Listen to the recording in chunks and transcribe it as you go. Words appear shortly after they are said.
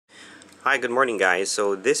Hi, good morning guys.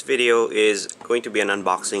 So this video is going to be an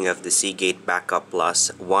unboxing of the Seagate Backup Plus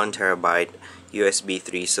 1 TB USB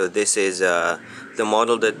 3. So this is the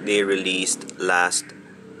model that they released last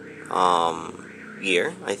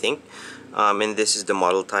year, I think. And this is the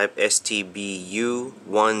model type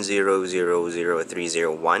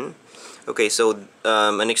STBU1000301. Okay, so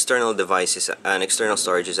an external device an external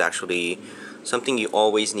storage is actually something you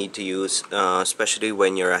always need to use, especially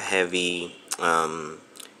when you're a heavy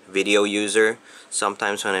video user.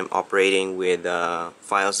 Sometimes when I'm operating with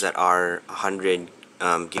files that are 100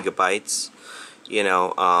 gigabytes,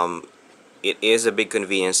 it is a big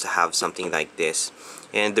convenience to have something like this.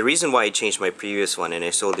 And the reason why I changed my previous one and I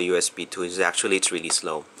sold the USB 2 is actually it's really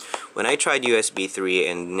slow. When I tried USB 3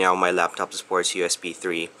 and now my laptop supports USB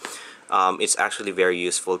 3, it's actually very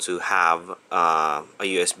useful to have a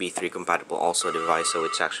USB 3 compatible also device, so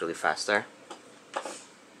it's actually faster.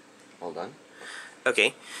 Hold on.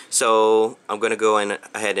 Okay, so I'm gonna go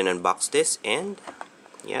ahead and unbox this, and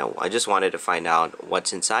yeah, I just wanted to find out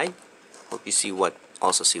what's inside. Hope you see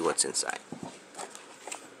also see what's inside.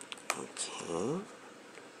 Okay.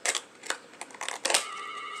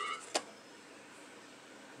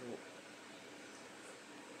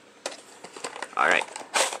 Alright.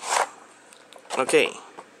 Okay.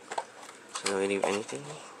 So do we leave anything?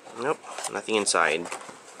 Nope, nothing inside.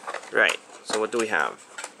 Right, so what do we have?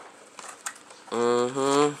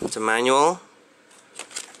 It's a manual.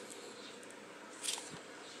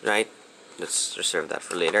 Right, let's reserve that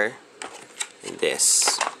for later. And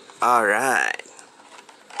this. Alright.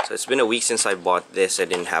 So it's been a week since I bought this. I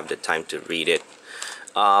didn't have the time to read it.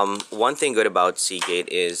 One thing good about Seagate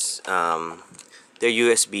is their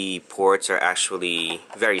USB ports are actually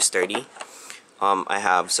very sturdy. I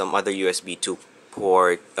have some other USB 2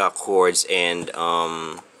 cords, and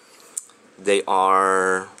they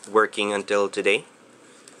are working until today.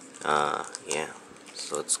 Yeah,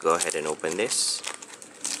 so let's go ahead and open this.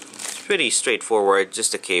 It's pretty straightforward,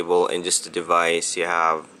 just a cable and just a device. You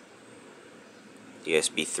have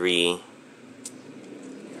USB 3.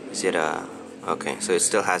 Is it okay, so it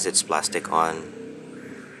still has its plastic on.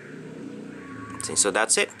 See, so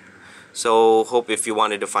that's it. So hope if you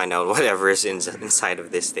wanted to find out whatever is inside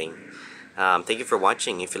of this thing. Thank you for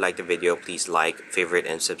watching. If you liked the video, please like, favorite,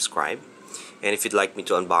 and subscribe. And if you'd like me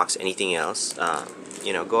to unbox anything else,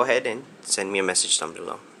 go ahead and send me a message down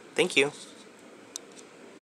below. Thank you.